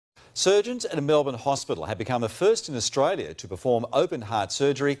Surgeons at a Melbourne hospital have become the first in Australia to perform open heart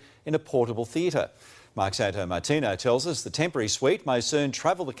surgery in a portable theatre. Mark Santo-Martino tells us the temporary suite may soon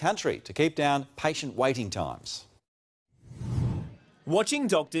travel the country to keep down patient waiting times. Watching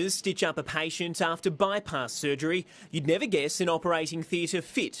doctors stitch up a patient after bypass surgery, you'd never guess an operating theatre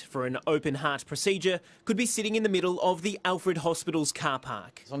fit for an open heart procedure could be sitting in the middle of the Alfred Hospital's car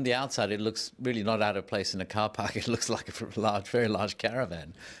park. From the outside, it looks really not out of place in a car park. It looks like a very large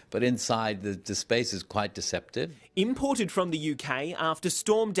caravan. But inside, the space is quite deceptive. Imported from the UK after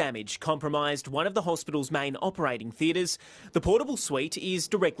storm damage compromised one of the hospital's main operating theatres, the portable suite is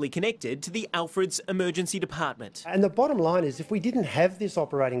directly connected to the Alfred's emergency department. And the bottom line is, if we didn't have this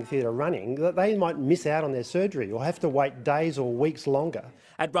operating theatre running, they might miss out on their surgery or have to wait days or weeks longer.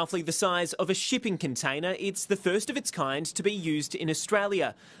 At roughly the size of a shipping container, it's the first of its kind to be used in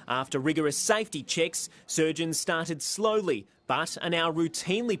Australia. After rigorous safety checks, surgeons started slowly, but are now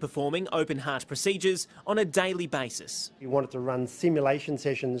routinely performing open heart procedures on a daily basis. We wanted to run simulation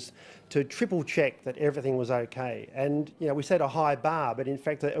sessions to triple check that everything was okay. And, we set a high bar, but in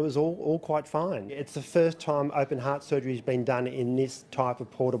fact it was all quite fine. It's the first time open heart surgery has been done in this type of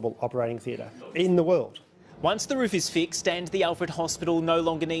portable operating theatre in the world. Once the roof is fixed and the Alfred Hospital no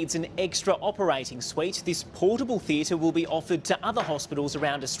longer needs an extra operating suite, this portable theatre will be offered to other hospitals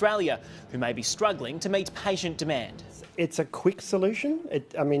around Australia who may be struggling to meet patient demand. It's a quick solution.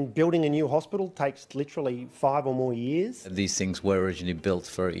 Building a new hospital takes literally 5 or more years. These things were originally built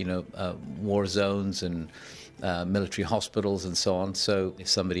for, war zones and military hospitals and so on. So if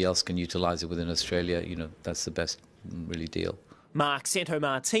somebody else can utilise it within Australia, that's the best really deal. Mark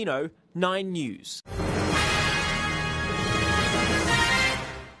Santo-Martino, 9 News.